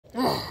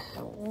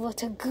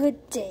What a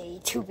good day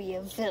to be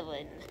a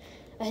villain.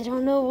 I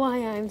don't know why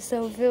I'm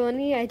so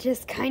villainy, I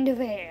just kind of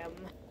am.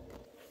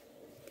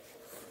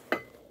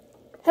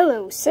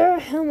 Hello, sir.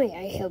 How may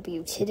I help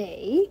you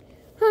today?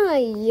 Hi,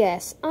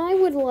 yes. I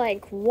would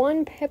like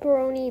 1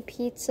 pepperoni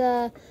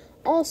pizza,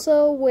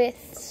 also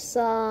with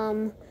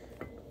some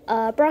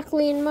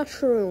broccoli and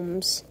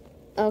mushrooms.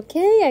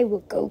 Okay, I will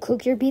go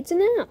cook your pizza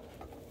now.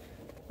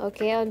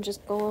 Okay, I'm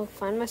just going to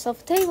find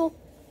myself a table.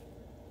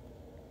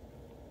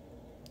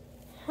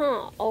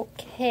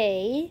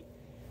 Okay.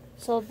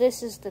 So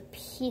this is the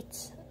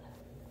pizza.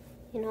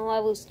 You know, I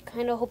was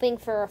kind of hoping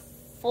for a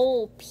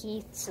full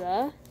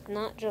pizza,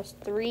 not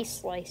just 3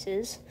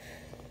 slices.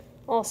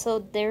 Also,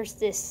 there's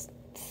this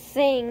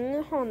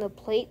thing on the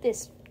plate,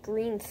 this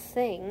green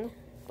thing,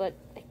 but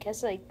I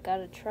guess I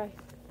gotta try.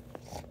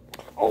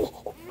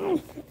 Oh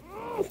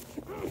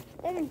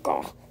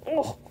God.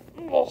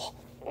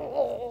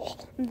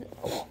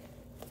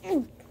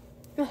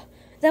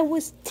 That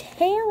was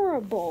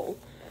terrible.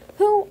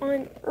 Who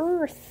on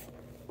earth?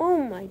 Oh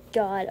my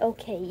God.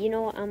 Okay, you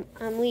know what?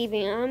 I'm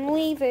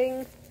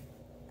leaving.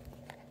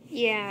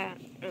 Yeah.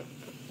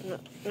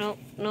 No.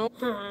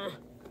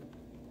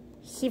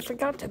 He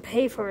forgot to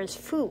pay for his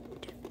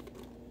food.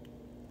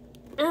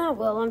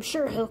 Well, I'm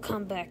sure he'll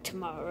come back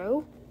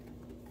tomorrow.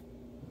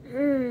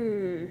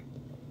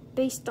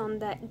 Based on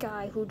that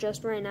guy who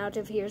just ran out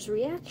of here's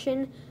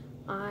reaction,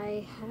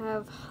 I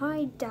have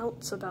high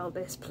doubts about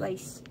this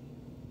place.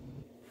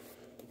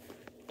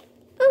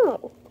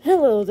 Oh,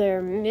 hello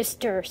there,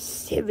 Mr.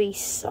 Silly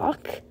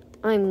Sock.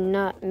 I'm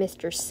not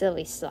Mr.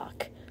 Silly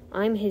Sock.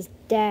 I'm his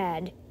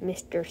dad,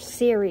 Mr.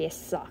 Serious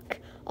Sock,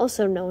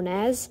 also known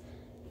as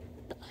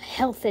the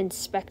Health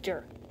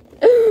Inspector.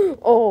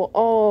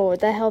 Oh,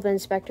 the Health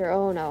Inspector.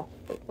 Oh, no.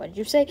 What did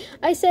you say?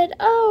 I said,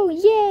 oh,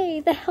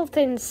 yay, the Health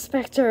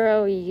Inspector.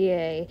 Oh,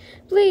 yay.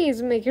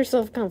 Please make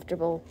yourself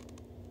comfortable.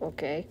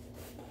 Okay.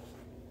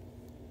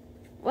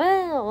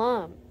 Well,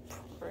 I'm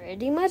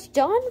pretty much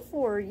done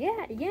for.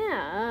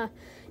 Yeah.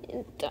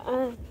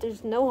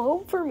 There's no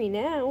hope for me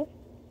now.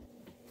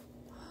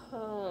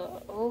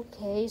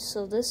 Okay,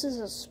 so this is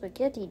a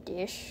spaghetti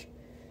dish.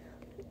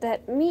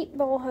 That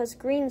meatball has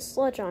green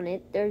sludge on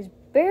it. There's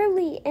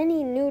barely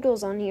any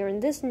noodles on here,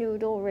 and this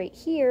noodle right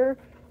here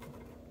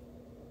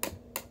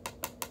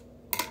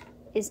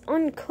is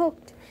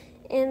uncooked,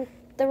 and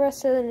the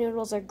rest of the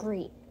noodles are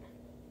green.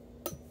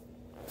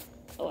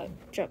 Oh, I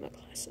dropped my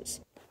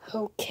glasses.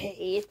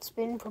 Okay, it's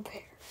been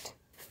prepared.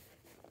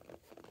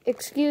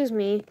 Excuse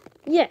me.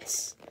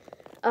 Yes.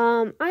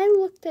 I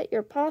looked at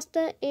your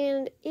pasta,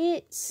 and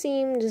it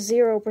seemed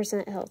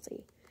 0%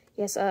 healthy.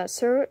 Yes,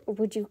 sir,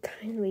 would you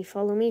kindly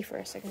follow me for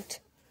a second?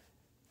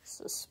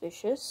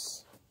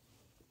 Suspicious.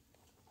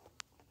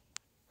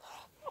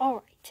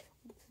 Alright,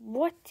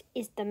 what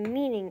is the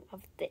meaning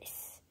of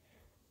this?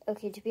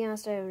 Okay, to be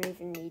honest, I don't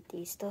even need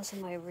these. Those are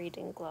my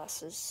reading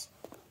glasses.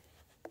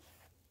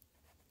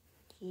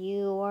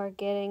 You are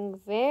getting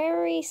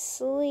very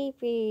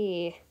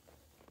sleepy.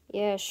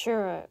 Yeah,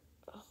 sure.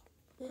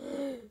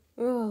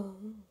 Oh,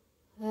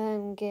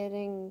 I'm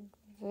getting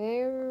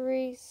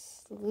very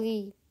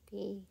sleepy.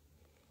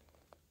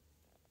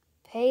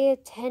 Pay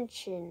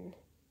attention.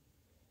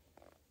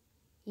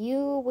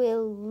 You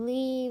will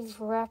leave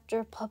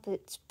Raptor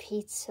Puppet's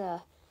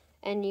Pizza,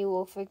 and you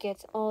will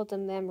forget all the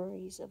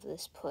memories of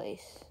this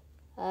place.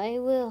 I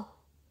will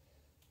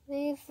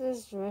leave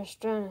this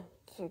restaurant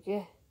and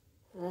forget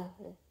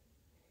it.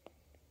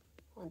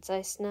 Once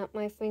I snap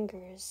my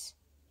fingers,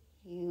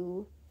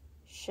 you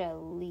shall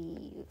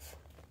leave.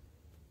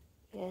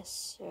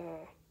 Yes,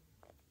 sir.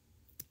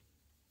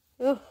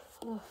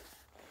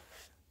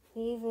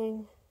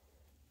 Leaving.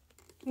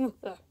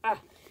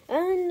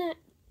 I'm not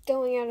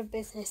going out of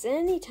business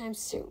anytime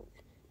soon.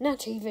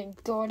 Not even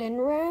Gordon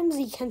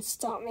Ramsay can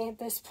stop me at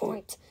this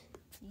point.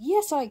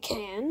 Yes, I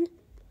can.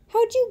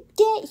 How'd you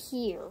get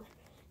here?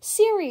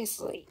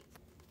 Seriously.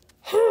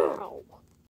 How?